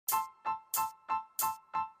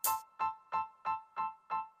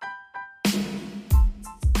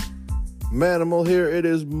Manimal here. It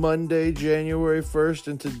is Monday, January 1st,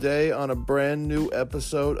 and today on a brand new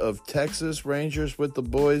episode of Texas Rangers with the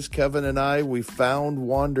Boys, Kevin and I, we found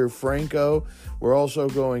Wander Franco. We're also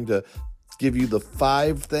going to give you the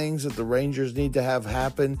 5 things that the Rangers need to have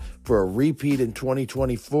happen for a repeat in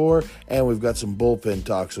 2024, and we've got some bullpen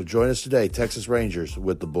talk. So join us today, Texas Rangers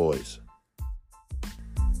with the Boys.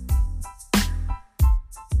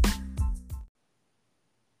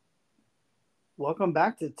 Welcome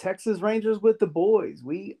back to Texas Rangers with the Boys.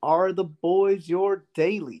 We are the Boys, your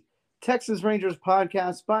daily Texas Rangers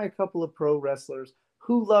podcast by a couple of pro wrestlers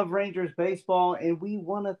who love Rangers baseball, and we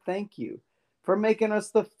want to thank you for making us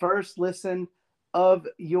the first listen of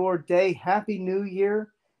your day. Happy New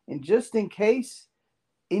Year. And just in case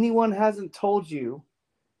anyone hasn't told you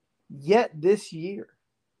yet this year,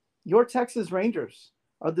 your Texas Rangers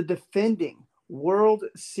are the defending World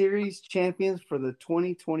Series champions for the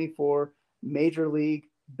 2024 Major League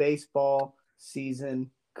Baseball season.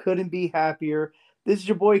 Couldn't be happier. This is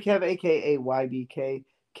your boy Kev, aka YBK,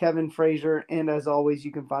 Kevin Frazier, and as always,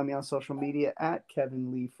 you can find me on social media at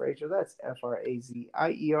Kevin Lee Frazier. That's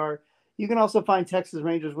Frazier. You can also find Texas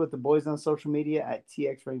Rangers with the Boys on social media at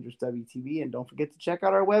TX Rangers WTV, and don't forget to check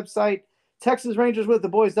out our website,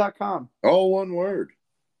 TexasRangersWithTheBoys.com. All one word.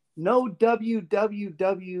 No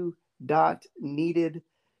www needed.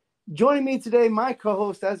 Joining me today, my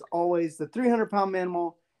co-host, as always, the 300-pound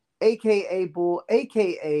Manimal, a.k.a. Bull,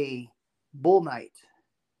 a.k.a. Bull Knight.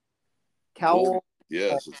 Cowell.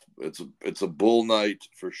 Yes, it's a bull night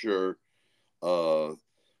for sure. It's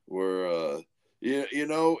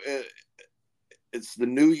the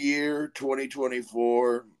new year,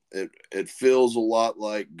 2024. It feels a lot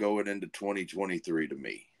like going into 2023 to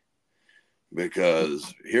me,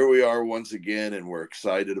 because here we are once again, and we're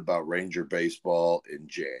excited about Ranger baseball in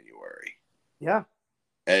January. Yeah.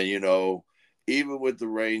 And, even with the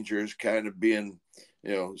Rangers kind of being,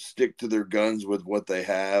 stick to their guns with what they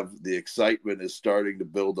have, the excitement is starting to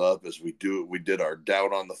build up as we did our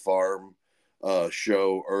Down on the Farm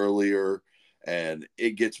show earlier. And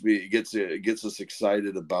it gets us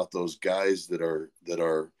excited about those guys that are,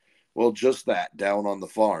 well, just that, down on the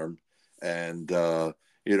farm. And,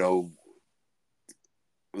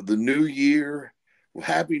 the new year,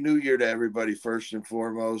 happy new year to everybody first and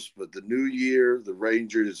foremost, but the new year, the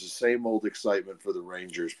Rangers, is the same old excitement for the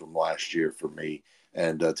Rangers from last year for me.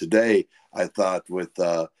 And today I thought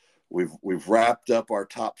we've wrapped up our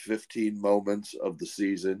top 15 moments of the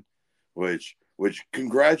season, which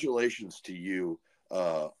congratulations to you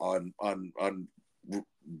on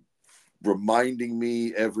reminding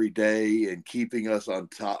me every day and keeping us on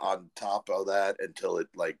top of that until it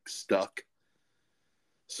stuck.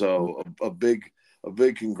 So a big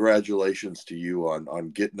congratulations to you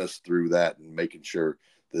on getting us through that and making sure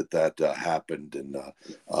that happened. And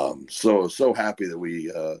so happy that we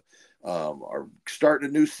are starting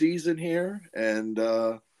a new season here. And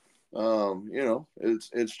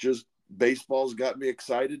it's just, baseball's got me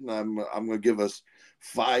excited, and I'm going to give us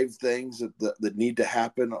 5 things that need to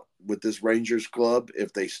happen with this Rangers club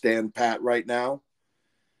if they stand pat right now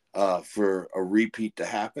for a repeat to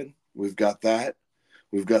happen. We've got that.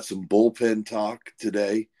 We've got some bullpen talk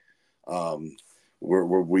today. Where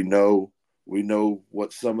we know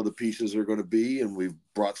what some of the pieces are going to be, and we've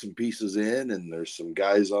brought some pieces in, and there's some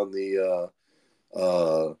guys on the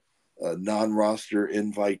non-roster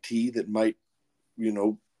invitee that might,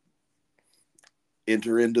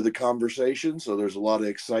 enter into the conversation. So there's a lot of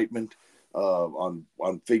excitement on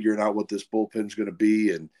figuring out what this bullpen is going to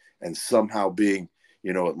be, and somehow being,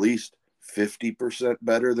 at least 50%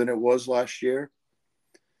 better than it was last year.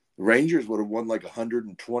 The Rangers would have won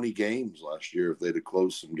 120 games last year if they'd have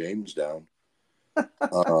closed some games down.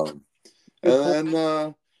 And then,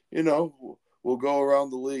 we'll go around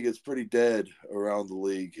the league. It's pretty dead around the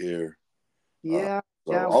league here. Yeah.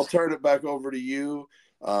 I'll turn it back over to you.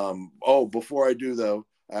 Before I do, though,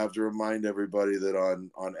 I have to remind everybody that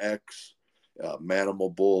on X,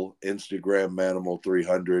 Manimal Bull, Instagram Manimal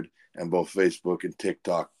 300, and both Facebook and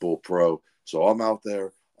TikTok Bull Pro. So I'm out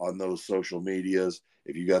there on those social medias.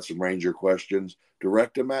 If you got some Ranger questions,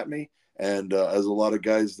 direct them at me. And as a lot of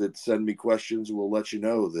guys that send me questions will let you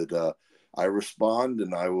know that I respond,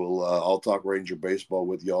 and I'll talk Ranger baseball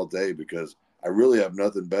with you all day, because I really have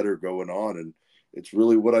nothing better going on, and it's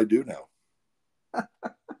really what I do now.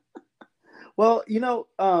 Well,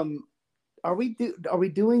 are we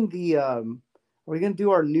going to do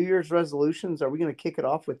our New Year's resolutions? Are we going to kick it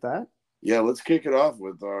off with that? Yeah, let's kick it off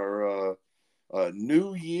with our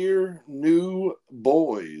New Year, New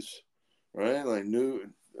Boys, right?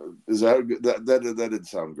 Is that didn't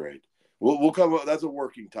sound great. We'll come up. That's a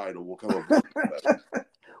working title. We'll come up with that.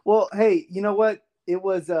 Well, hey, you know what? It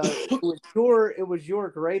was your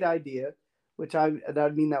great idea, which I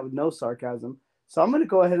mean that with no sarcasm. So I'm going to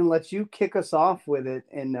go ahead and let you kick us off with it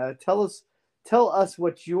and tell us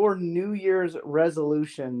what your New Year's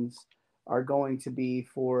resolutions are going to be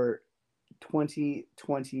for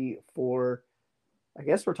 2024. I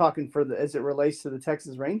guess we're talking for the as it relates to the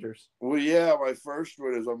Texas Rangers. Well, yeah, my first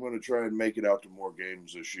one is I'm going to try and make it out to more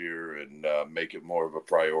games this year and make it more of a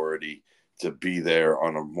priority to be there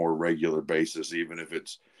on a more regular basis, even if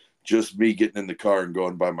it's just me getting in the car and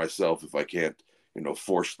going by myself if I can't,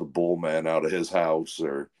 force the bull man out of his house.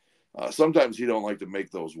 Or sometimes he don't like to make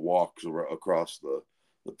those walks across the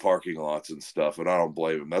parking lots and stuff, and I don't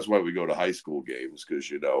blame him. That's why we go to high school games because,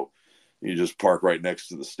 you just park right next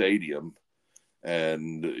to the stadium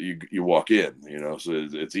and you walk in, so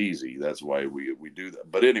it's easy. That's why we do that.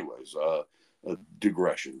 But anyways,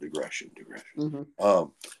 digression. Mm-hmm.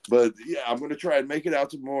 But yeah, I'm going to try and make it out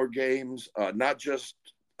to more games, not just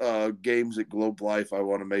games at Globe Life. I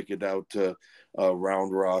want to make it out to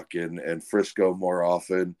Round Rock and Frisco more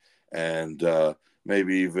often, and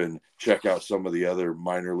maybe even check out some of the other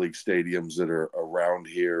minor league stadiums that are around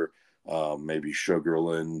here. Maybe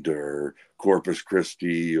Sugarland or Corpus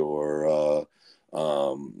Christi or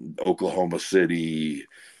Oklahoma City,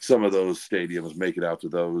 some of those stadiums, make it out to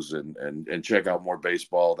those and check out more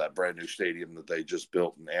baseball. That brand new stadium that they just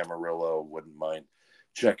built in Amarillo, wouldn't mind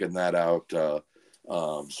checking that out.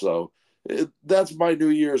 That's my New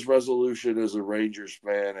Year's resolution as a Rangers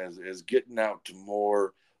fan, is getting out to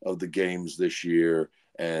more of the games this year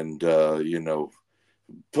and,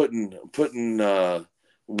 putting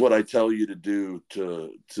what I tell you to do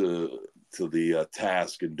to the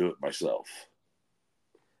task and do it myself.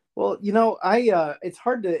 Well, it's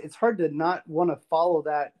hard to not want to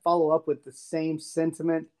follow up with the same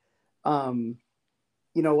sentiment. Um,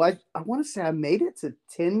 I want to say I made it to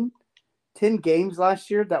 10 games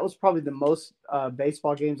last year. That was probably the most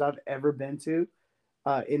baseball games I've ever been to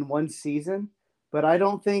in one season. But I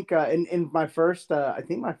don't think in my first I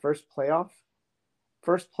think my first playoff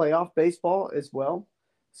baseball as well.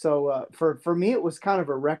 So for me it was kind of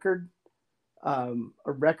a record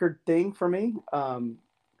thing for me.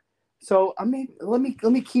 So I mean, let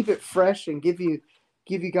me keep it fresh and give you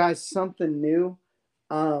guys something new.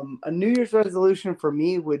 A New Year's resolution for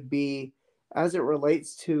me would be, as it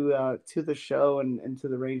relates to the show and to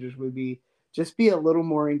the Rangers, would be just be a little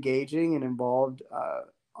more engaging and involved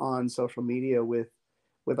on social media with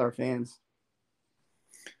our fans.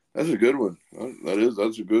 That's a good one.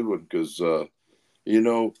 That's a good one because the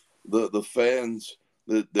fans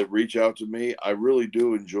that reach out to me, I really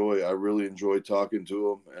do enjoy. I really enjoy talking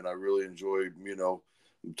to them, and I really enjoy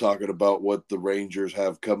talking about what the Rangers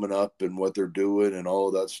have coming up and what they're doing and all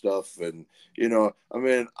of that stuff. And I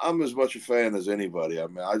mean, I'm as much a fan as anybody. I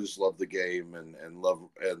mean, I just love the game and love.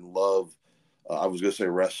 I was gonna say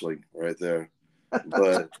wrestling right there,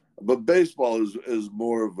 but baseball is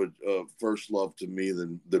more of a first love to me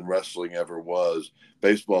than wrestling ever was.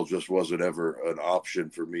 Baseball just wasn't ever an option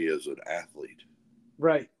for me as an athlete.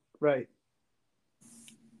 Right, right.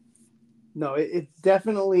 No, it's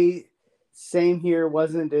definitely same here.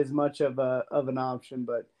 Wasn't as much of an option,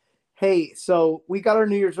 but hey, so we got our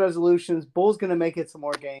New Year's resolutions. Bull's gonna make it some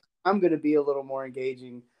more games. I'm gonna be a little more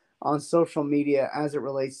engaging on social media as it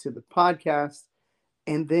relates to the podcast,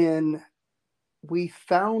 and then we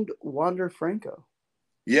found Wander Franco.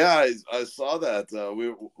 Yeah, I saw that.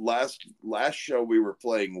 We last show we were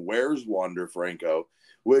playing Where's Wander Franco,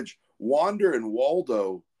 which Wander and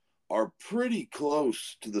Waldo are pretty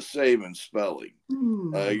close to the same in spelling.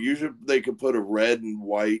 Usually they could put a red and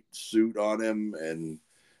white suit on him and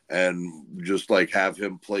just like have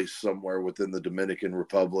him placed somewhere within the Dominican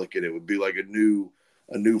Republic, and it would be like a new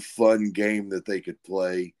fun game that they could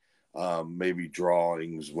play. Maybe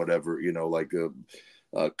drawings, whatever, like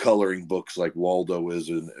coloring books like Waldo is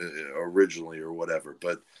originally or whatever.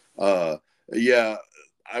 But yeah,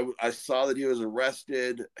 I saw that he was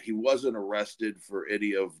arrested. He wasn't arrested for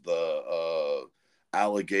any of the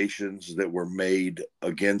allegations that were made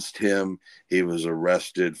against him. He was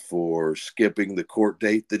arrested for skipping the court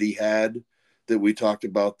date that he had that we talked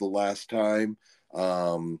about the last time.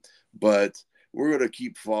 But we're going to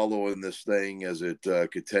keep following this thing as it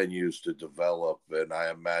continues to develop. And I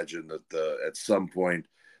imagine that at some point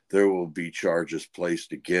there will be charges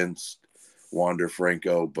placed against Wander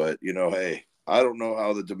Franco. But, hey, I don't know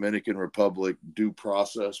how the Dominican Republic due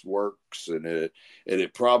process works, and it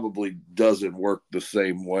probably doesn't work the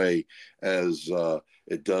same way as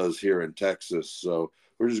it does here in Texas. So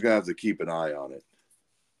we're just going to have to keep an eye on it.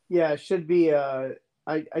 Yeah, it should be. I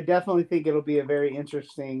definitely think it'll be a very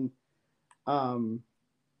interesting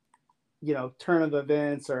turn of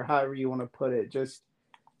events, or however you want to put it, just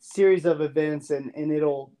series of events, and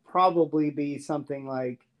it'll probably be something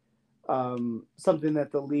like something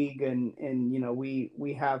that the league and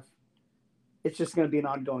we have. It's just going to be an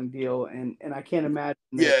ongoing deal, and I can't imagine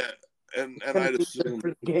that Yeah, and it's going to I'd be good assume. for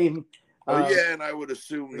the game. Oh yeah, and I would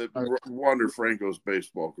assume that Regardless. Wander Franco's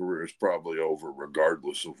baseball career is probably over,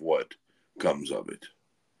 regardless of what comes of it.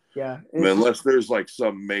 Yeah, I mean, unless there's like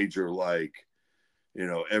some major, like,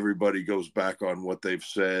 everybody goes back on what they've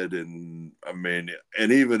said, and I mean,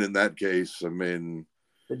 and even in that case, I mean,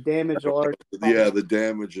 the damage will already. yeah, the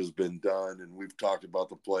damage has been done, and we've talked about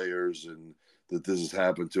the players and that this has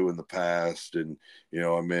happened to in the past, and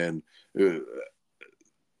I mean,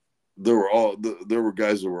 there were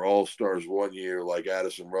guys that were all stars one year, like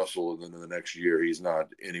Addison Russell, and then the next year he's not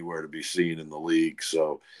anywhere to be seen in the league.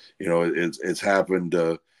 So, it's happened.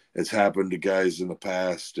 It's happened to guys in the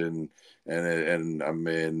past, and I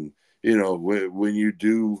mean, when you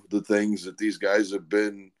do the things that these guys have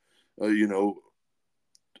been,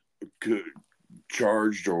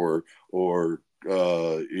 charged or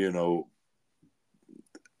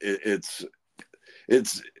it's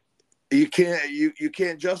it's you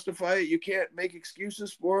can't justify it. You can't make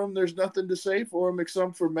excuses for them. There's nothing to say for them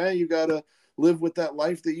except for, man, you got to live with that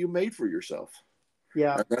life that you made for yourself.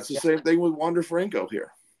 Yeah, and that's the same thing with Wander Franco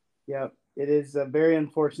here. Yeah, it is a very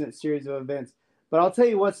unfortunate series of events. But I'll tell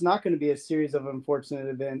you what's not going to be a series of unfortunate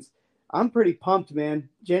events. I'm pretty pumped, man.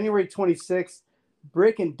 January 26th,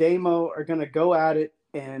 Brick and Damo are going to go at it,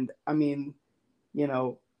 and I mean,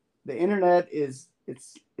 the internet it's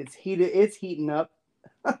heated. It's heating up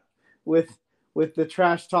with the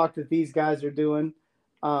trash talk that these guys are doing.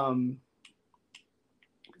 Um,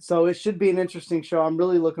 so it should be an interesting show. I'm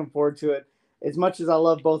really looking forward to it. As much as I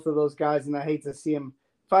love both of those guys, and I hate to see them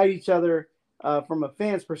fight each other, from a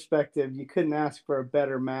fan's perspective, you couldn't ask for a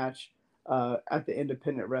better match at the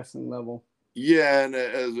independent wrestling level. Yeah, and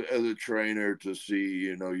as a trainer, to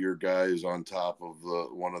see your guys on top of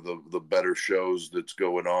one of the better shows that's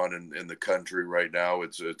going on in the country right now,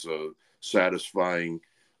 it's a satisfying.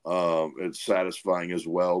 It's satisfying as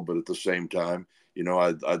well, but at the same time,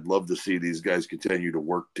 I'd love to see these guys continue to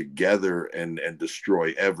work together and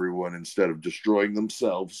destroy everyone instead of destroying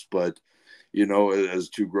themselves. But as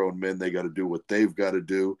two grown men, they got to do what they've got to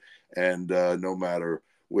do, and no matter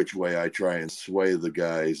which way I try and sway the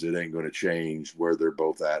guys, it ain't going to change where they're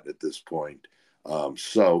both at this point.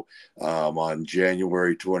 So on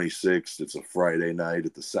January 26th, it's a Friday night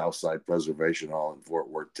at the Southside Preservation Hall in Fort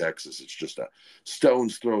Worth, Texas. It's just a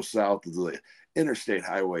stone's throw south of the Interstate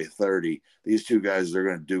Highway 30. These two guys, they're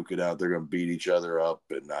going to duke it out. They're going to beat each other up.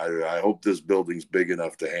 And I hope this building's big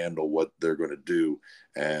enough to handle what they're going to do.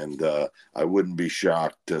 And I wouldn't be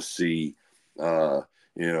shocked to see,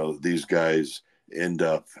 these guys end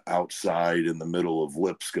up outside in the middle of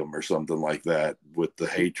Lipscomb or something like that, with the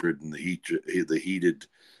hatred and the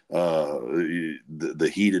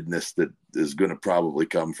heatedness that is going to probably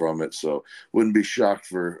come from it. So wouldn't be shocked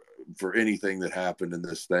for anything that happened in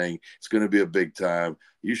this thing. It's going to be a big time.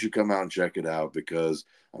 You should come out and check it out, because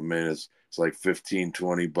I mean, it's like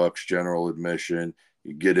 $15-20 general admission.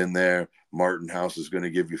 You get in there, Martin House is going to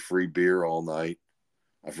give you free beer all night.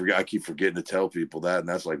 I keep forgetting to tell people that, and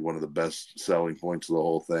that's like one of the best selling points of the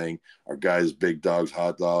whole thing. Our guys, Big Dogs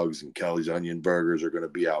Hot Dogs and Kelly's Onion Burgers, are going to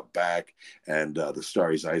be out back, and the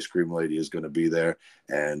Starry's Ice Cream Lady is going to be there,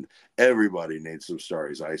 and everybody needs some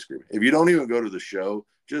Starry's Ice Cream. If you don't even go to the show,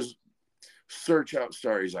 just search out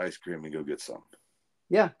Starry's Ice Cream and go get some.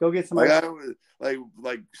 Yeah, go get some.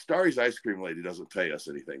 Like Starry's Ice Cream Lady doesn't pay us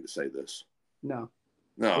anything to say this.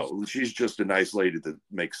 No, she's just a nice lady that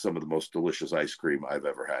makes some of the most delicious ice cream I've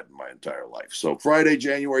ever had in my entire life. So Friday,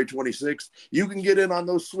 January 26th, you can get in on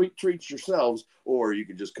those sweet treats yourselves, or you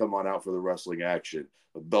can just come on out for the wrestling action.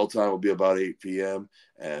 The bell time will be about 8 p.m.,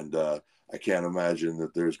 and I can't imagine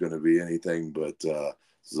that there's going to be anything but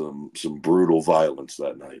some brutal violence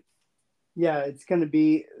that night. Yeah, it's going to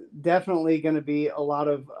be definitely going to be a lot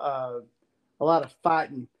of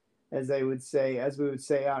fighting, as we would say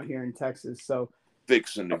out here in Texas. So.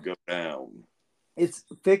 Fixing to go down. It's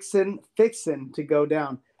fixing to go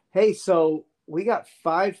down. Hey, so we got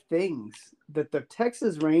 5 things that the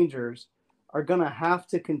Texas Rangers are going to have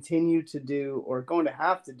to continue to do, or going to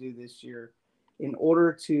have to do this year, in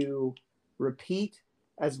order to repeat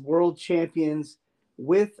as world champions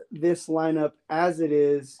with this lineup as it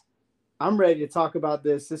is. I'm ready to talk about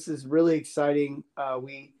this. This is really exciting.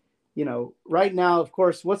 Right now, of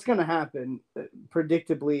course, what's going to happen,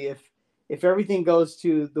 predictably, if everything goes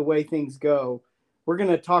to the way things go, we're going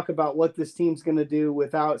to talk about what this team's going to do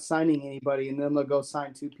without signing anybody, and then they'll go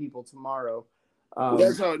sign 2 people tomorrow. Well,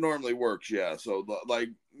 that's how it normally works, yeah. So, like,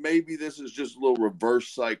 maybe this is just a little reverse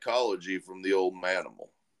psychology from the old Manimal.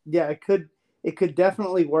 Yeah, it could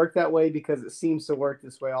definitely work that way because it seems to work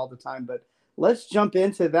this way all the time. But let's jump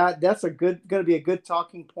into that. That's going to be a good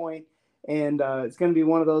talking point, and it's going to be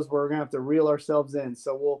one of those where we're going to have to reel ourselves in.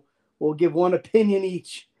 So we'll give one opinion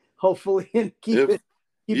each, hopefully, and keep it.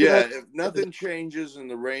 If nothing changes and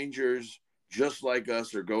the Rangers, just like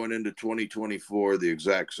us, are going into 2024 the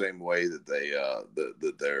exact same way that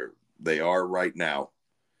they are right now.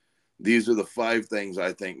 These are the 5 things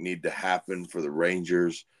I think need to happen for the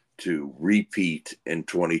Rangers to repeat in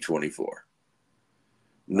 2024.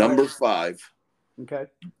 Number 5. Okay.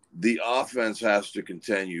 The offense has to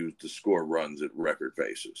continue to score runs at record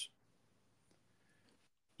paces.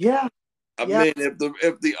 Yeah. I mean, if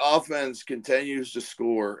the offense continues to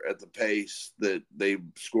score at the pace that they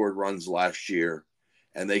scored runs last year,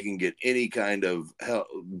 and they can get any kind of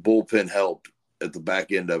bullpen help at the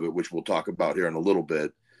back end of it, which we'll talk about here in a little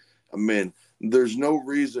bit, I mean, there's no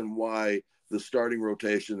reason why the starting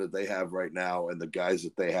rotation that they have right now and the guys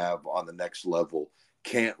that they have on the next level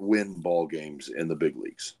can't win ball games in the big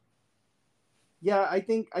leagues. Yeah, I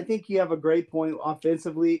think you have a great point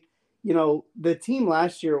offensively. You know, the team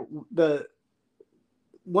last year,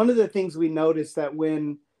 one of the things we noticed that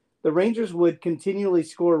when the Rangers would continually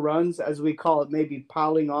score runs, as we call it, maybe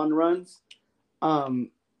piling on runs,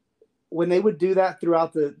 when they would do that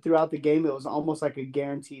throughout the game, it was almost like a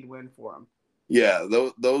guaranteed win for them. Yeah,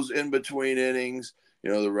 those in between innings,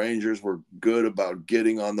 the Rangers were good about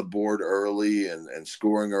getting on the board early and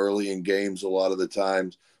scoring early in games a lot of the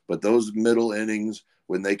times. But those middle innings,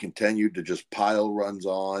 when they continued to just pile runs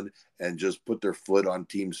on and just put their foot on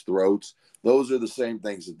teams' throats, those are the same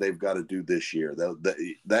things that they've got to do this year.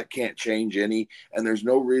 That can't change any, and there's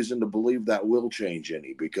no reason to believe that will change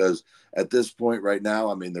any, because at this point right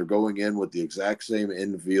now, I mean, they're going in with the exact same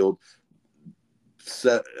infield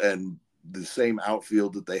set and the same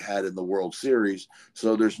outfield that they had in the World Series.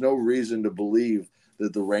 So there's no reason to believe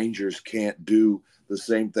that the Rangers can't do the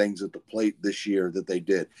same things at the plate this year that they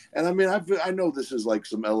did. And I mean, I know this is like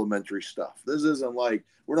some elementary stuff. This isn't like,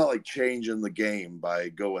 we're not like changing the game by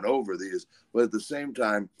going over these, but at the same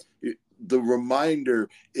time, the reminder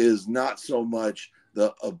is not so much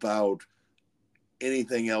about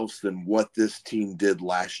anything else than what this team did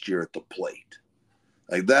last year at the plate.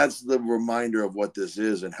 Like, that's the reminder of what this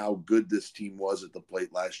is and how good this team was at the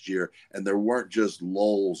plate last year. And there weren't just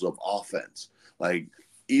lulls of offense. Like,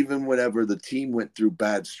 even whenever the team went through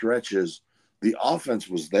bad stretches, the offense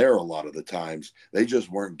was there a lot of the times. They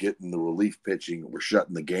just weren't getting the relief pitching or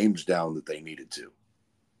shutting the games down that they needed to.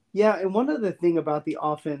 Yeah, and one other thing about the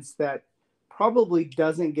offense that probably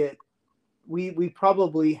doesn't get we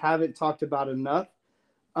probably haven't talked about enough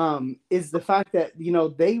is the fact that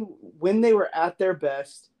when they were at their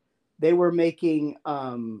best, they were making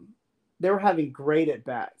they were having great at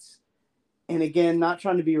bats. And again, not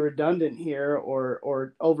trying to be redundant here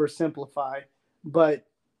or oversimplify, but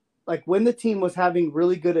like when the team was having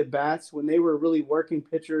really good at bats, when they were really working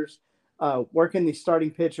pitchers, working the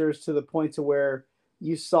starting pitchers to the point to where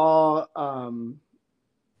you saw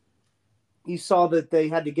that they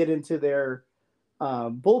had to get into their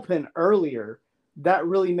bullpen earlier. That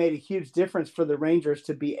really made a huge difference for the Rangers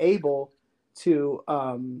to be able to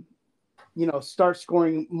start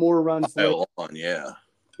scoring more runs later.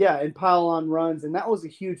 Yeah, and pile on runs. And that was a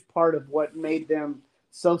huge part of what made them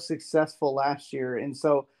so successful last year. And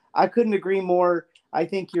so I couldn't agree more. I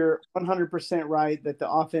think you're 100% right that the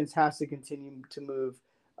offense has to continue to move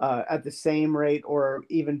at the same rate or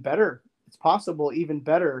even better. It's possible even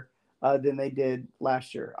better than they did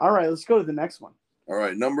last year. All right, let's go to the next one. All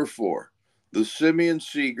right, number 4. The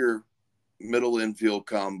Semien-Seager middle infield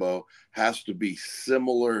combo has to be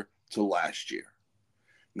similar to last year.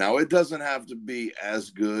 Now, it doesn't have to be as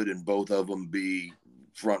good and both of them be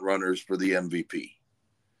front runners for the MVP.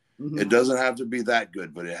 Mm-hmm. It doesn't have to be that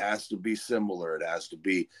good, but it has to be similar. It has to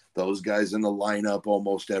be those guys in the lineup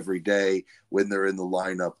almost every day. When they're in the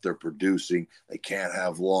lineup, they're producing. They can't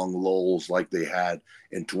have long lulls like they had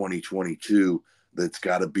in 2022. That's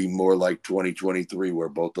got to be more like 2023, where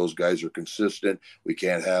both those guys are consistent. We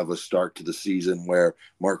can't have a start to the season where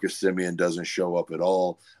Marcus Semien doesn't show up at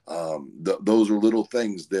all. Those are little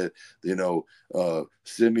things that,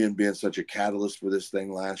 Semien being such a catalyst for this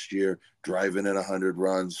thing last year, driving in 100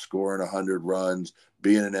 runs, scoring 100 runs,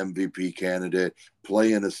 being an MVP candidate,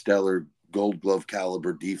 playing a stellar Gold Glove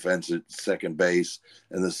caliber defense at second base,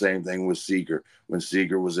 and the same thing with Seager. When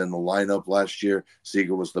Seager was in the lineup last year,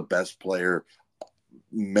 Seager was the best player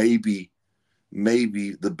maybe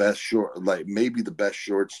maybe the best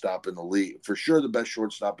shortstop in the league. For sure, the best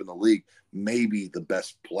shortstop in the league, maybe the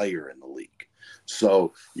best player in the league.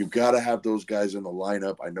 So you've got to have those guys in the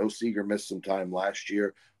lineup. I know Seager missed some time last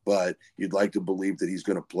year, but you'd like to believe that he's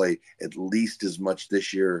going to play at least as much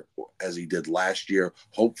this year as he did last year,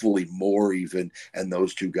 hopefully more even. And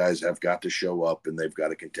those two guys have got to show up, and they've got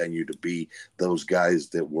to continue to be those guys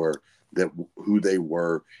who they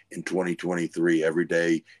were in 2023. Every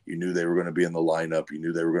day you knew they were going to be in the lineup, you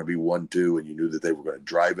knew they were going to be 1-2, and you knew that they were going to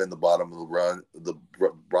drive in the bottom of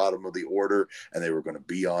the order, and they were going to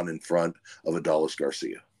be on in front of Adolis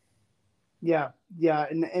Garcia. Yeah,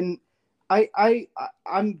 and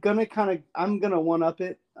I'm gonna one up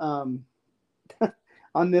it on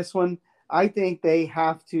this one. I think they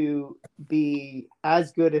have to be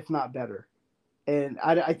as good, if not better. And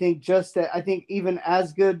I think even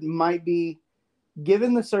as good might be,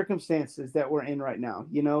 given the circumstances that we're in right now,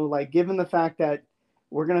 like given the fact that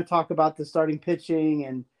we're going to talk about the starting pitching,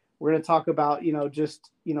 and we're going to talk about,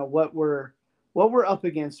 what we're up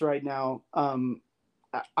against right now.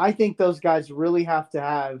 I think those guys really have to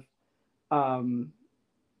have, I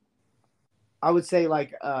would say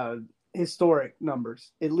like historic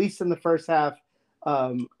numbers, at least in the first half,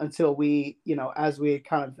 until we, as we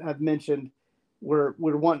kind of have mentioned,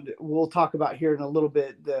 we'll talk about here in a little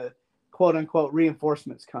bit, the quote unquote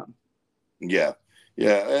reinforcements come. Yeah.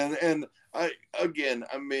 And I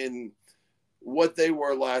mean, what they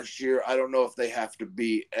were last year, I don't know if they have to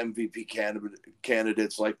be MVP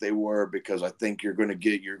candidates like they were, because I think you're going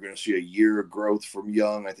to see a year of growth from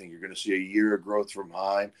Young. I think you're going to see a year of growth from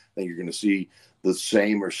Heim. I think you're going to see the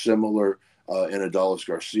same or similar in Adolis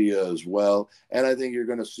Garcia as well. And I think you're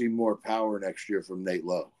going to see more power next year from Nate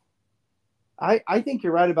Lowe. I think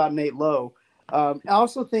you're right about Nate Lowe. I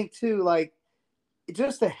also think too, like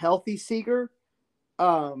just a healthy Seager,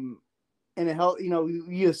 and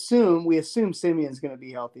we assume Simeon's going to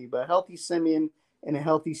be healthy, but a healthy Simeon and a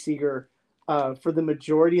healthy Seager for the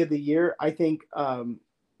majority of the year, I think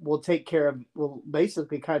will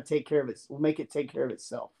basically kind of take care of it. We'll make it take care of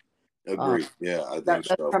itself. Agreed. Yeah, I think that's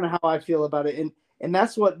so. kind of how I feel about it, and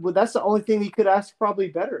that's the only thing you could ask probably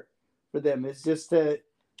better for them, is just to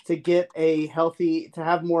get to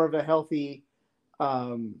have more of a healthy,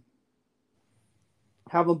 have them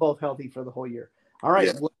both healthy for the whole year. All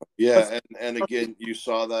right. Yeah. And again, you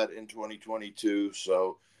saw that in 2022.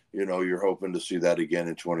 So, you're hoping to see that again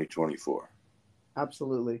in 2024.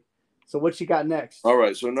 Absolutely. So what you got next? All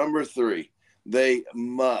right. So number 3, they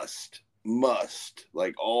must,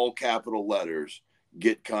 like all capital letters,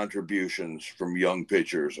 get contributions from young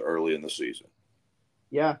pitchers early in the season.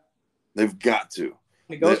 Yeah. They've got to.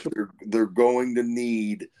 They're going to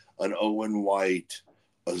need an Owen White,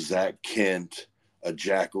 a Zach Kent, a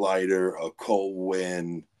Jack Leiter, a Cole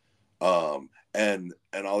Winn, and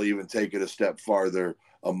I'll even take it a step farther,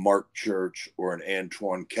 a Mark Church or an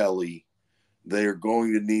Antoine Kelly. They're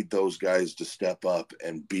going to need those guys to step up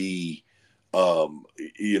and be,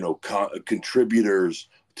 contributors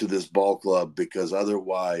to this ball club, because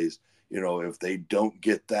otherwise, if they don't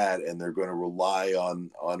get that and they're going to rely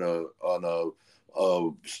on a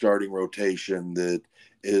starting rotation that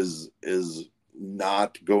is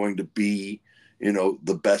not going to be,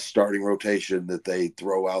 the best starting rotation that they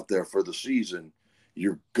throw out there for the season,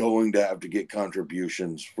 you're going to have to get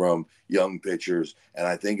contributions from young pitchers. And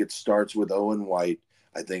I think it starts with Owen White.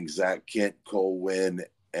 I think Zach Kent, Cole Winn,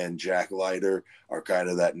 and Jack Leiter are kind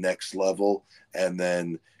of that next level. And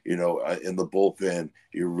then, in the bullpen,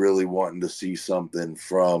 you're really wanting to see something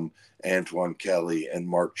from Antoine Kelly and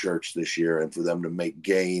Mark Church this year, and for them to make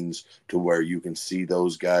gains to where you can see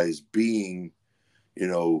those guys being,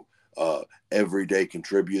 everyday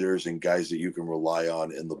contributors and guys that you can rely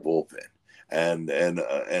on in the bullpen. And I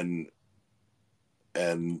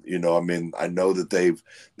know that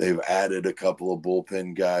they've added a couple of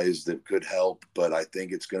bullpen guys that could help, but I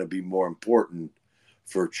think it's going to be more important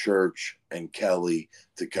for Church and Kelly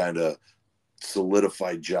to kind of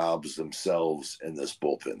solidify jobs themselves in this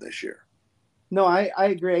bullpen this year. No, I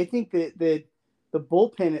agree. I think that the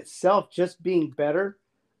bullpen itself just being better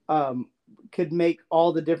could make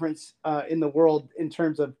all the difference in the world in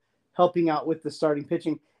terms of helping out with the starting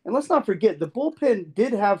pitching. And let's not forget, the bullpen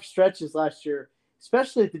did have stretches last year,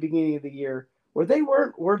 especially at the beginning of the year, where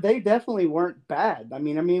they definitely weren't bad. I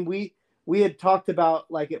mean, we had talked about,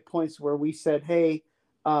 like, at points where we said, hey,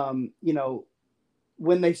 when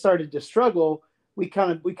they started to struggle, we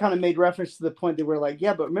kind of made reference to the point that we're like,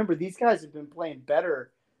 yeah, but remember, these guys have been playing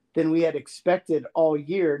better than we had expected all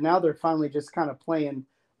year. Now they're finally just kind of playing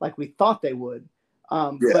like we thought they would.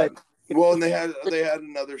 But Well, and they had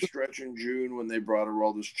another stretch in June when they brought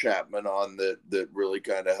Aroldis Chapman on that really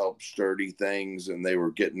kind of helped sturdy things, and they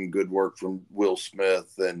were getting good work from Will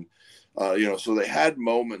Smith, and so they had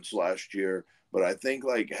moments last year. But I think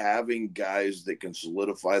like having guys that can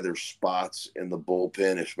solidify their spots in the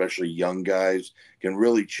bullpen, especially young guys, can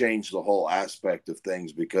really change the whole aspect of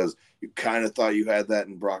things, because you kind of thought you had that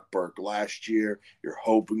in Brock Burke last year. You're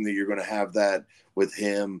hoping that you're going to have that with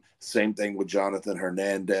him. Same thing with Jonathan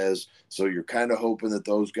Hernandez. So you're kind of hoping that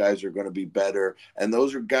those guys are going to be better. And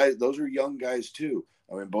those are young guys too.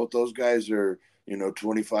 I mean, both those guys are,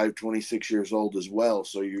 25, 26 years old as well.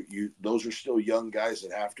 So those are still young guys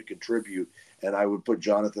that have to contribute. And I would put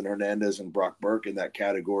Jonathan Hernandez and Brock Burke in that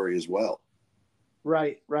category as well.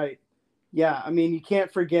 Right. Yeah. I mean, you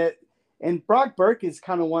can't forget, and Brock Burke is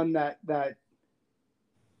kind of one that,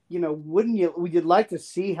 would you like to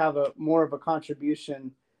see have a more of a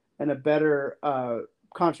contribution and a better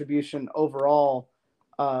contribution overall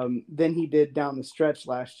than he did down the stretch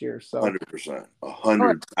last year. So 100%,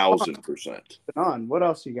 100,000%. On. What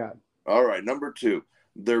else you got? All right, number 2,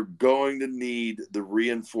 they're going to need the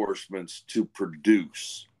reinforcements to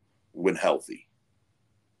produce when healthy.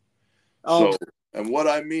 So, and what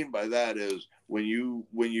I mean by that is when you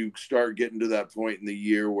start getting to that point in the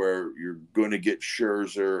year where you're going to get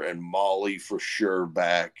Scherzer and Molly for sure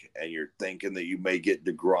back, and you're thinking that you may get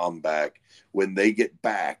DeGrom back, when they get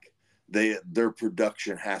back, their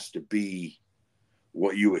production has to be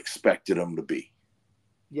what you expected them to be.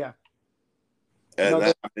 Yeah.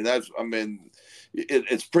 And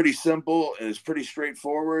it's pretty simple and it's pretty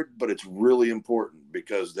straightforward, but it's really important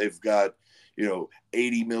because they've got,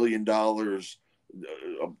 $80 million,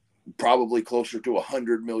 probably closer to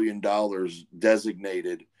 $100 million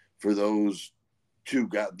designated for those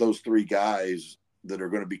three guys that are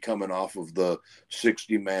going to be coming off of the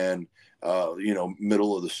 60-man,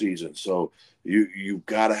 middle of the season. So you've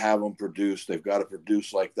got to have them produce. They've got to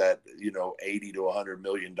produce like that, $80 to $100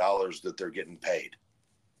 million that they're getting paid.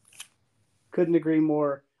 Couldn't agree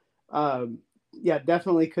more.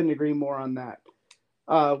 Definitely couldn't agree more on that.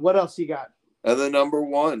 What else you got? And the number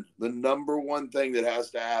one thing that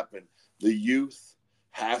has to happen, the youth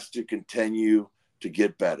has to continue to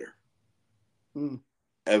get better.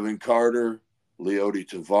 Evan Carter, Leody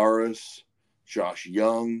Taveras, Josh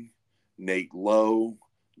Young, Nate Lowe,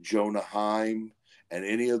 Jonah Heim, and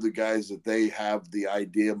any of the guys that they have the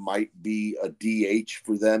idea might be a DH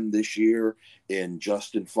for them this year in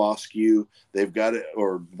Justin Foscue, they've got it,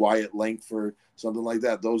 or Wyatt Langford, something like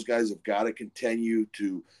that. Those guys have got to continue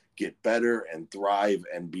to get better and thrive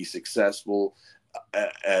and be successful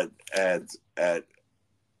at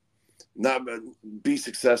not be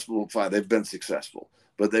successful. Fine, they've been successful,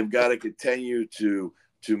 but they've got to continue to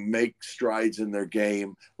make strides in their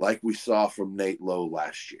game, like we saw from Nate Lowe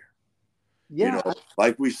last year. Yeah,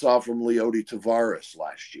 like we saw from Leody Taveras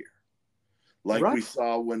last year, like right. we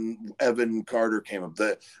saw when Evan Carter came up.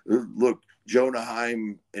 Look, Jonah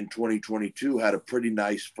Heim in 2022 had a pretty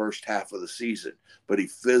nice first half of the season, but he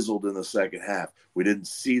fizzled in the second half. We didn't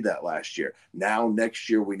see that last year. Now, next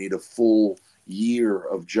year, we need a full year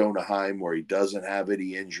of Jonah Heim where he doesn't have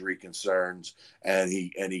any injury concerns, and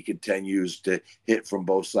he continues to hit from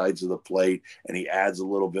both sides of the plate, and he adds a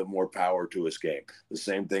little bit more power to his game. The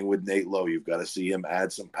same thing with Nate Lowe. You've got to see him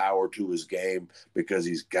add some power to his game because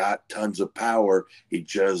he's got tons of power. He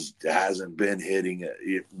just hasn't been hitting,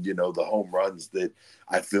 the home runs that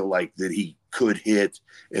I feel like that he could hit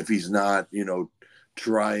if he's not,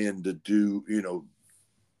 trying to do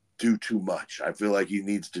too much. I feel like he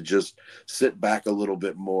needs to just sit back a little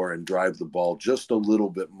bit more and drive the ball just a little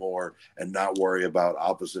bit more and not worry about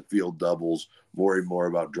opposite field doubles, worry more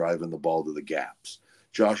about driving the ball to the gaps.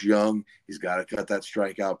 Josh Young, he's got to cut that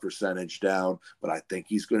strikeout percentage down, but I think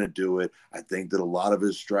he's going to do it. I think that a lot of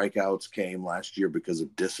his strikeouts came last year because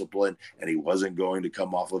of discipline, and he wasn't going to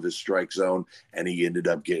come off of his strike zone, and he ended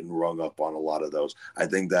up getting rung up on a lot of those. I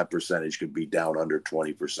think that percentage could be down under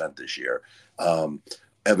 20% this year.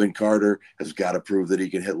 Evan Carter has got to prove that he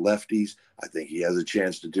can hit lefties. I think he has a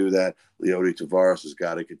chance to do that. Leody Taveras has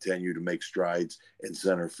got to continue to make strides in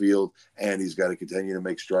center field, and he's got to continue to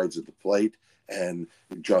make strides at the plate. And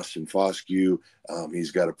Justin Foscue,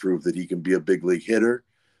 he's got to prove that he can be a big league hitter.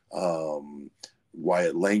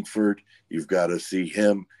 Wyatt Langford, you've got to see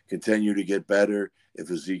him continue to get better. If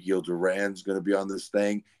Ezekiel Duran's going to be on this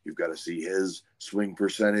thing, you've got to see his swing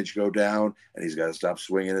percentage go down, and he's got to stop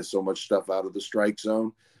swinging at so much stuff out of the strike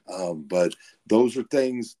zone. But those are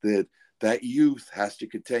things that youth has to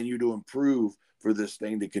continue to improve for this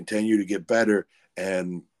thing to continue to get better.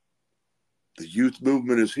 And the youth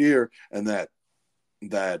movement is here, and that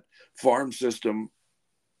farm system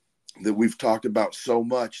that we've talked about so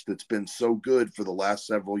much, that's been so good for the last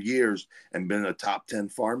several years and been a top 10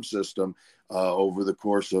 farm system over the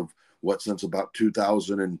course of since about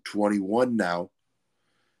 2021 now.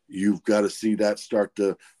 You've got to see that start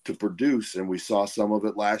to produce. And we saw some of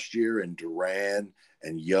it last year in Duran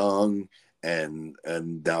and Young. And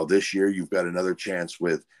now this year you've got another chance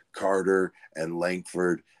with Carter and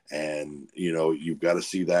Langford. And, you've got to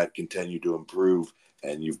see that continue to improve.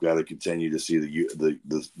 And you've got to continue to see the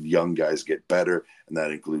young guys get better. And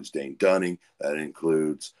that includes Dane Dunning. That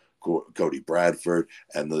includes Cody Bradford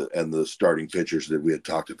and the starting pitchers that we had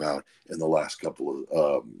talked about in the last couple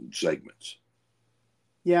of segments.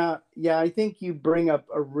 Yeah, I think you bring up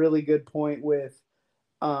a really good point with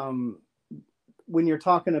when you're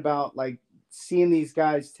talking about like seeing these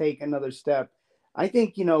guys take another step. I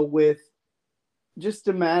think, with just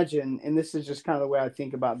imagine, and this is just kind of the way I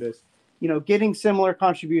think about this, getting similar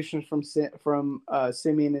contributions from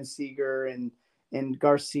Simeon and Seager and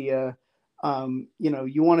Garcia.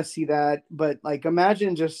 You want to see that, but like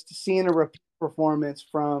imagine just seeing a repeat performance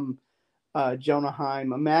from Jonah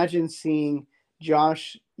Heim. Imagine seeing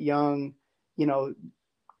Josh Young,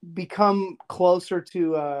 become closer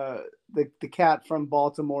to the cat from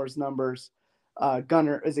Baltimore's numbers.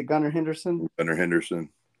 Gunnar Henderson? Gunnar Henderson.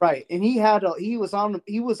 Right. And he was on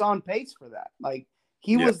pace for that. Like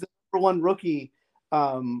he was the number one rookie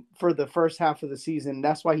for the first half of the season.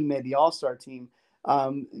 That's why he made the All-Star team.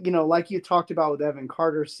 Like you talked about with Evan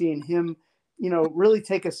Carter, seeing him, really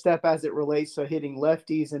take a step as it relates to hitting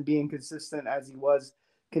lefties and being consistent as he was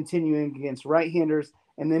continuing against right-handers.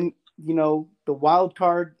 And then, the wild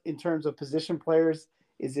card in terms of position players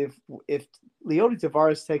is if Leody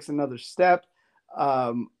Taveras takes another step,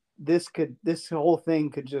 this whole thing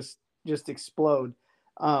could just explode.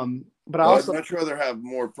 But I'd much rather have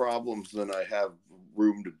more problems than I have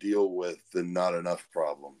room to deal with than not enough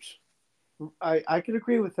problems. I could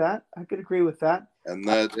agree with that.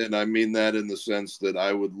 And I mean that in the sense that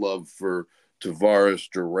I would love for Taveras,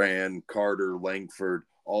 Duran, Carter, Langford,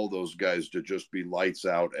 all those guys to just be lights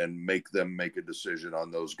out and make them make a decision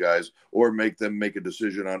on those guys, or make them make a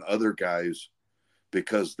decision on other guys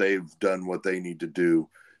because they've done what they need to do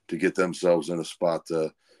to get themselves in a spot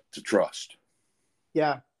to trust.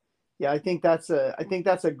 Yeah. I think that's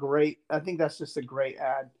just a great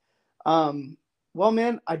ad. Well,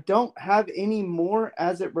 man, I don't have any more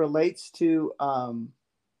as it relates to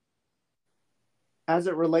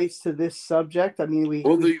this subject. I mean,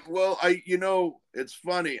 it's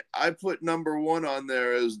funny. I put number one on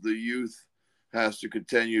there as the youth has to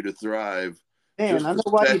continue to thrive. Man, I know to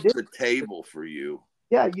why set you did the table for you.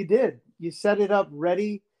 Yeah, you did. You set it up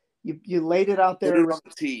ready. You laid it out there. Put it on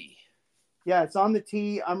the tee. Yeah, it's on the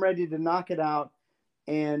tee. I'm ready to knock it out.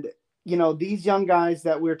 And, these young guys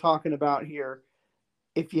that we're talking about here,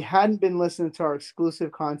 if you hadn't been listening to our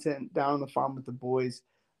exclusive content down on the farm with the boys,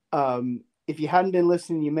 if you hadn't been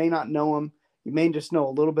listening, you may not know them. You may just know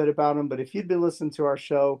a little bit about them. But if you'd been listening to our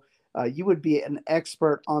show, you would be an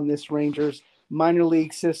expert on this Rangers minor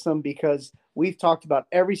league system, because we've talked about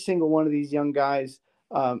every single one of these young guys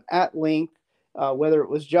at length, whether it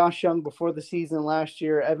was Josh Young before the season last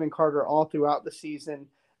year, Evan Carter all throughout the season,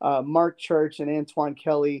 Mark Church and Antoine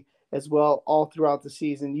Kelly as well all throughout the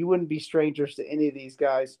season. You wouldn't be strangers to any of these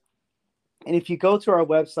guys. And if you go to our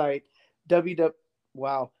website,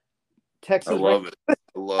 Texas. I love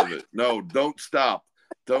it. No, don't stop.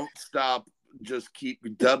 Just keep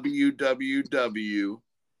www.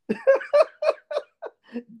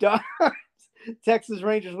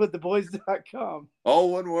 TexasRangersWithTheBoys.com.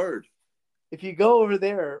 All one word. If you go over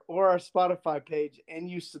there or our Spotify page and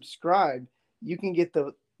you subscribe, you can get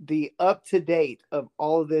the up-to-date of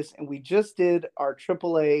all of this. And we just did our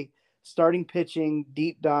AAA starting pitching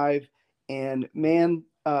deep dive. And man,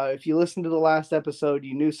 if you listened to the last episode,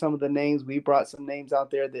 you knew some of the names. We brought some names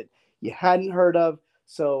out there that you hadn't heard of.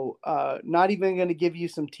 So not even going to give you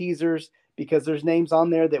some teasers, because there's names on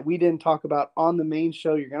there that we didn't talk about on the main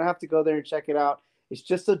show. You're going to have to go there and check it out. It's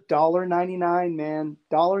just $1.99, man.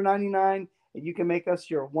 $1.99, and you can make us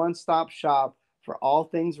your one-stop shop for all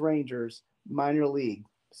things Rangers minor league.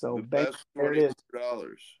 So the best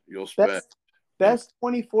 $24 you'll spend. Best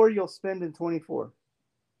 24 you'll spend in 24.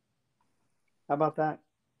 How about that?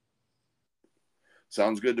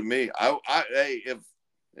 Sounds good to me. Hey, if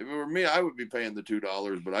it were me, I would be paying the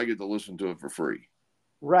 $2, but I get to listen to it for free.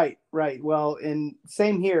 Right. Well, and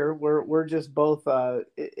same here. We're just both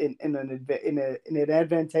in an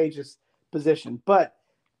advantageous position. But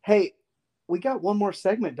hey, we got one more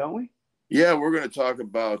segment, don't we? Yeah, we're going to talk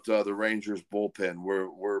about the Rangers bullpen.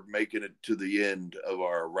 We're making it to the end of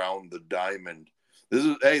our Around the Diamond.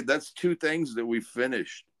 That's two things that we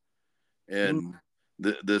finished. in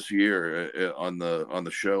this year on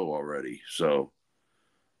the show already. So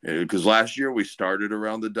because last year we started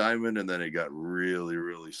around the diamond and then it got really,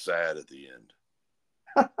 really sad at the end.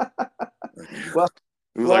 Well,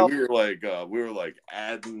 it was we were like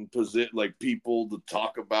adding like people to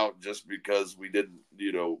talk about just because we didn't,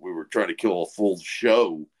 we were trying to kill a full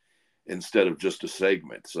show instead of just a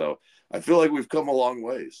segment. So I feel like we've come a long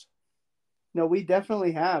ways. No, we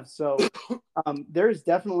definitely have. So there's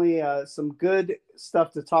definitely some good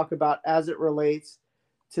stuff to talk about as it relates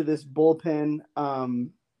to this bullpen.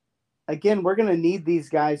 Again, we're going to need these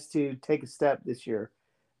guys to take a step this year.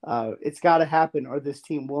 It's got to happen or this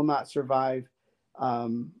team will not survive.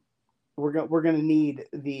 We're going to need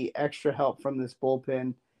the extra help from this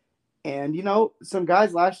bullpen. And, some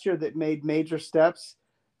guys last year that made major steps.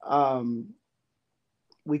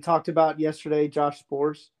 We talked about yesterday, Josh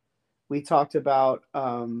Spores. We talked about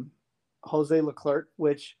Jose Leclerc,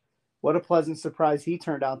 which what a pleasant surprise he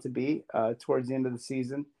turned out to be towards the end of the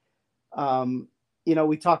season.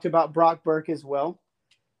 We talked about Brock Burke as well.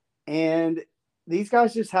 And these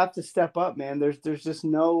guys just have to step up, man. There's just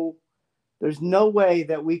no way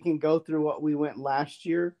that we can go through what we went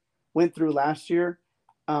through last year,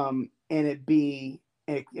 and it be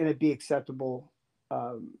acceptable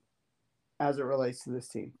as it relates to this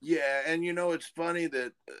team. Yeah, and it's funny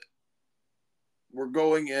that we're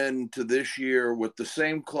going into this year with the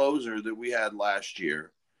same closer that we had last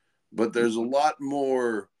year, but there's a lot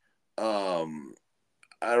more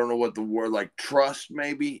I don't know what the word, like trust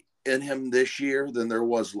maybe in him this year than there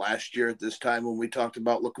was last year at this time when we talked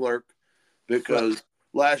about Leclerc, because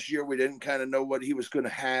last year we didn't kind of know what he was going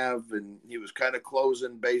to have, and he was kind of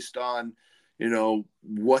closing based on,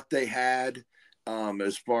 what they had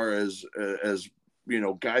as far as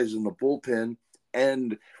guys in the bullpen.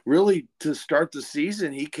 And really to start the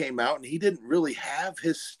season, he came out and he didn't really have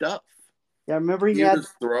his stuff. Yeah, I remember he was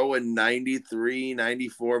throwing 93,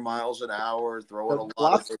 94 miles an hour, throwing a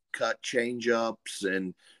lot of cut change-ups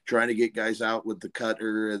and trying to get guys out with the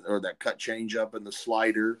cutter or that cut change-up and the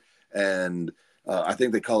slider. And I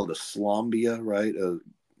think they call it a slombia, right?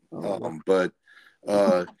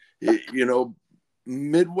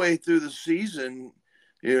 Midway through the season,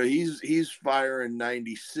 he's firing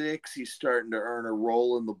 96. He's starting to earn a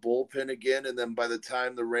role in the bullpen again. And then by the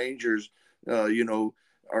time the Rangers,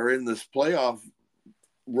 are in this playoff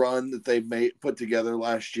run that they put together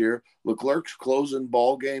last year, Leclerc's closing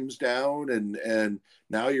ball games down, and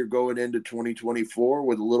now you're going into 2024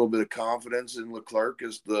 with a little bit of confidence in Leclerc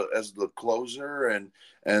as the closer,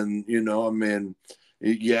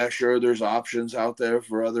 yeah, sure, there's options out there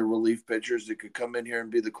for other relief pitchers that could come in here and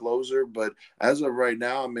be the closer, but as of right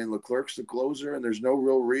now, Leclerc's the closer, and there's no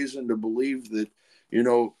real reason to believe that,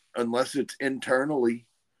 unless it's internally,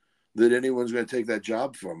 that anyone's going to take that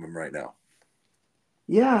job from him right now.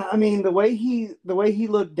 Yeah, the way he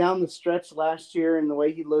looked down the stretch last year, and the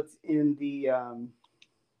way he looked in the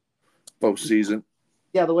postseason.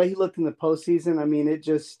 Yeah, the way he looked in the postseason. It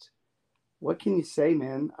just, what can you say,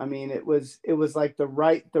 man? It was like the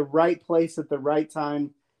right place at the right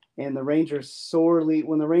time, and when the Rangers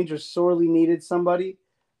sorely needed somebody,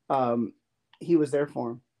 he was there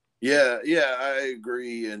for him. Yeah, I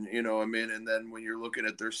agree. And, and then when you're looking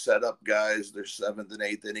at their setup guys, their seventh and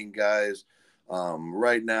eighth inning guys,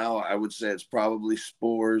 right now, I would say it's probably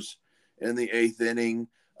Spores in the eighth inning.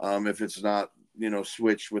 If it's not,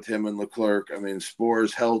 switched with him and Leclerc.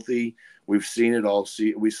 Spores healthy. We've seen it all.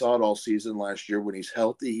 We saw it all season last year. When he's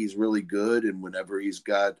healthy, he's really good. And whenever he's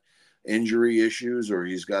got injury issues or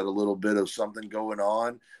he's got a little bit of something going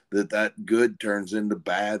on, that good turns into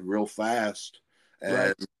bad real fast. And,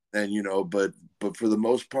 right. But for the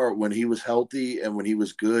most part, when he was healthy and when he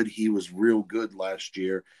was good, he was real good last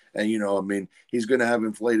year. And, he's going to have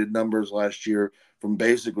inflated numbers last year from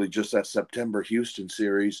basically just that September Houston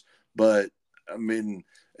series. But,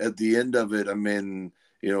 at the end of it, when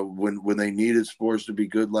they needed Spores to be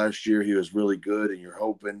good last year, he was really good. And you're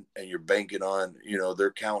hoping and you're banking on,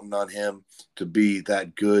 they're counting on him to be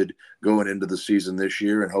that good going into the season this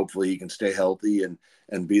year. And hopefully he can stay healthy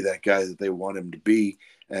and be that guy that they want him to be.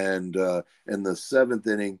 And in the seventh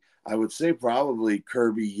inning, I would say probably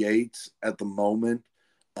Kirby Yates at the moment.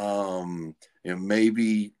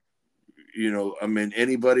 Maybe,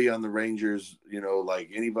 anybody on the Rangers,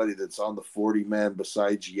 like anybody that's on the 40-man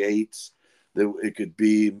besides Yates, that it could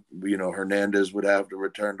be, Hernandez would have to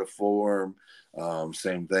return to form.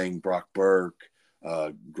 Same thing, Brock Burke,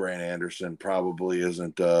 Grant Anderson probably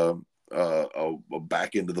isn't a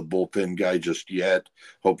back into the bullpen guy just yet.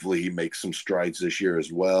 Hopefully he makes some strides this year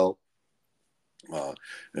as well.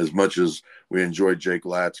 As much as we enjoyed Jake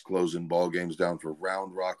Latz closing ball games down for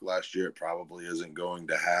Round Rock last year, it probably isn't going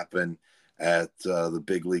to happen at the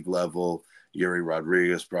big league level. Yuri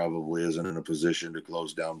Rodriguez probably isn't in a position to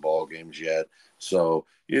close down ball games yet. So,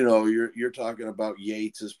 you're talking about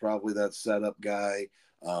Yates is probably that setup guy.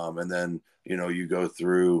 And then, you go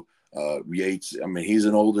through Yates. I mean, he's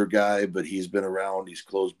an older guy, but he's been around. He's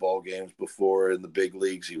closed ball games before in the big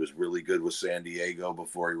leagues. He was really good with San Diego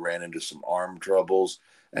before he ran into some arm troubles.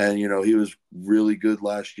 And, he was really good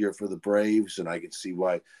last year for the Braves. And I can see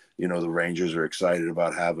why, the Rangers are excited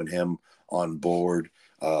about having him on board.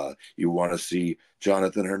 You want to see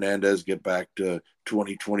Jonathan Hernandez get back to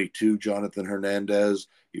 2022 Jonathan Hernandez.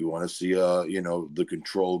 You want to see, the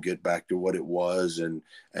control get back to what it was.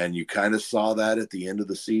 And you kind of saw that at the end of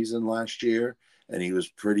the season last year. And he was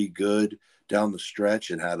pretty good down the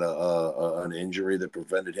stretch and had an injury that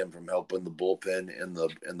prevented him from helping the bullpen in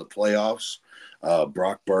the playoffs.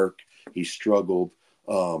 Brock Burke, he struggled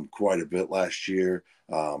quite a bit last year.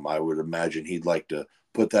 I would imagine he'd like to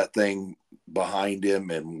put that thing behind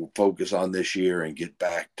him and focus on this year and get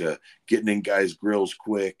back to getting in guys' grills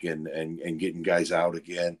quick and getting guys out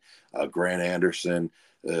again. Grant Anderson,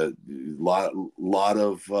 a lot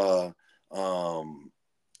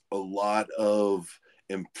of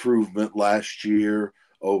improvement last year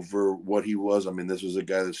over what he was. I mean, this was a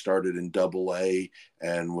guy that started in Double-A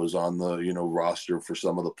and was on the roster for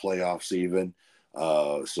some of the playoffs even.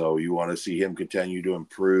 So you want to see him continue to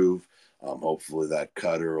improve. Hopefully that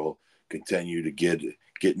cutter will continue to get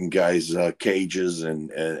in guys cages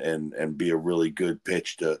and be a really good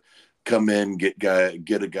pitch to come in, get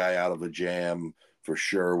a guy out of a jam for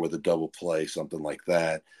sure with a double play, something like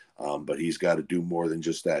that. But he's got to do more than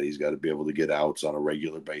just that. He's got to be able to get outs on a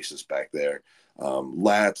regular basis back there.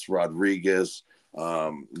 Latz, Rodriguez,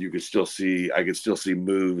 I could still see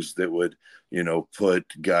moves that would,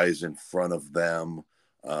 put guys in front of them.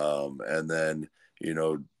 And then,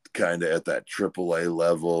 kind of at that AAA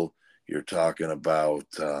level, you're talking about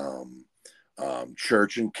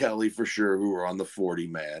Church and Kelly for sure, who are on the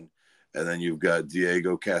 40-man. And then you've got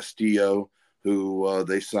Diego Castillo, who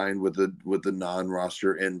they signed with the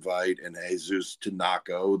non-roster invite, and Jesus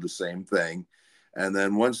Tanaka, the same thing. And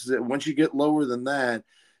then once you get lower than that,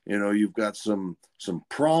 you've got some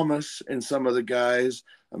promise in some of the guys.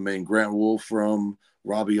 I mean, Grant Wolfram,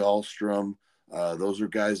 Robbie Alstrom, those are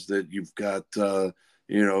guys that you've got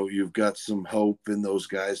you've got some hope in those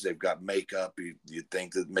guys. They've got makeup. You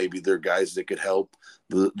think that maybe they're guys that could help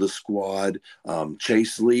the squad.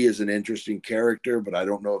 Chase Lee is an interesting character, but I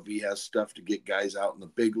don't know if he has stuff to get guys out in the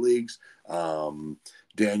big leagues.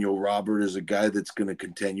 Daniel Robert is a guy that's going to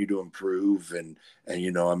continue to improve. And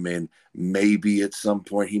I mean, maybe at some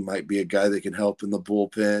point he might be a guy that can help in the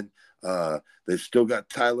bullpen. They've still got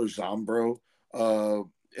Tyler Zombro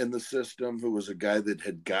in the system, who was a guy that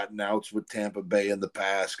had gotten outs with Tampa Bay in the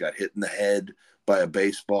past, got hit in the head by a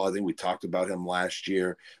baseball. I think we talked about him last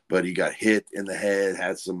year, but he got hit in the head,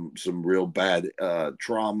 had some real bad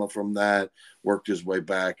trauma from that, worked his way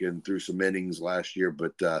back and threw some innings last year,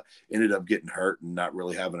 but ended up getting hurt and not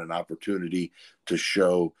really having an opportunity to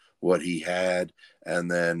show what he had. And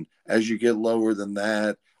then as you get lower than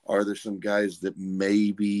that, are there some guys that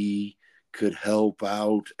maybe could help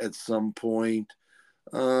out at some point?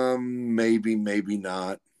 Maybe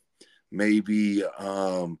not. Maybe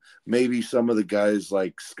some of the guys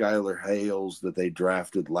like Skylar Hales that they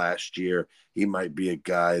drafted last year, he might be a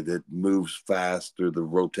guy that moves fast through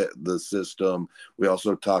the system. We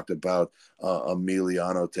also talked about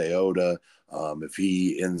Emiliano Teoda. If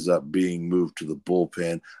he ends up being moved to the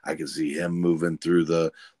bullpen, I can see him moving through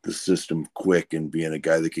the system quick and being a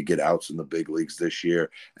guy that could get outs in the big leagues this year.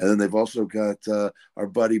 And then they've also got our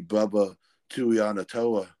buddy Bubba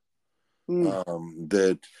Tuianotoa,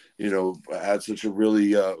 that had such a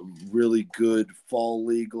really good fall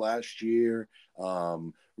league last year.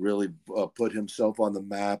 Really put himself on the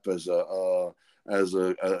map as a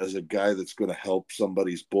guy that's going to help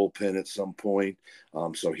somebody's bullpen at some point.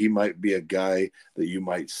 So he might be a guy that you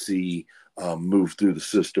might see move through the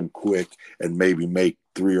system quick and maybe make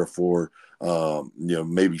 3 or 4.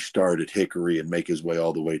 Maybe start at Hickory and make his way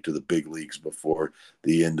all the way to the big leagues before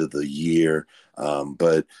the end of the year.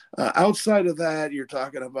 But outside of that, you're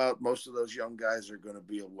talking about most of those young guys are going to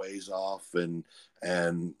be a ways off, and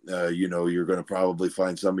you're going to probably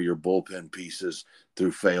find some of your bullpen pieces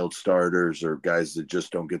through failed starters or guys that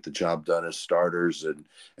just don't get the job done as starters, and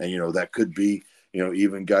that could be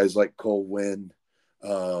even guys like Cole Winn.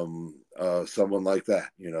 Someone like that,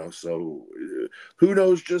 so who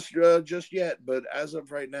knows just yet, but as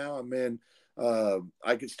of right now,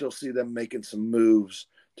 I could still see them making some moves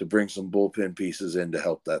to bring some bullpen pieces in to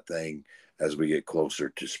help that thing as we get closer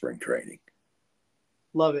to spring training.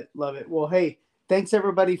 Love it. Love it. Well, hey, thanks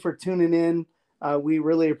everybody for tuning in. We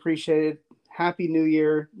really appreciate it. Happy New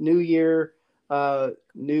Year, new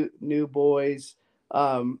boys.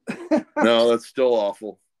 No, that's still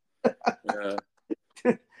awful. Yeah.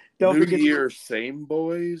 Don't New forget Year, same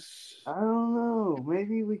boys. I don't know.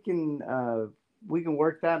 Maybe we can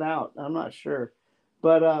work that out. I'm not sure.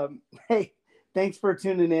 But hey, thanks for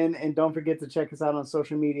tuning in, and don't forget to check us out on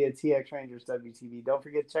social media, TX Rangers WTV. Don't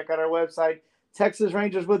forget to check out our website,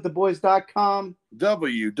 TexasRangersWithTheBoys.com.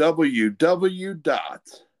 www.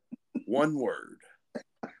 One word.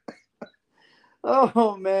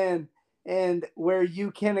 Oh man, and where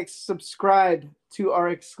you can subscribe to our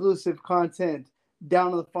exclusive content.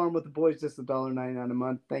 Down on the Farm with the Boys, just $1.99 a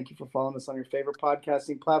month. Thank you for following us on your favorite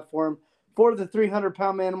podcasting platform. For the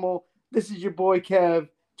 300-pound Manimal, this is your boy Kev.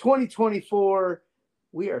 2024,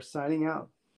 we are signing out.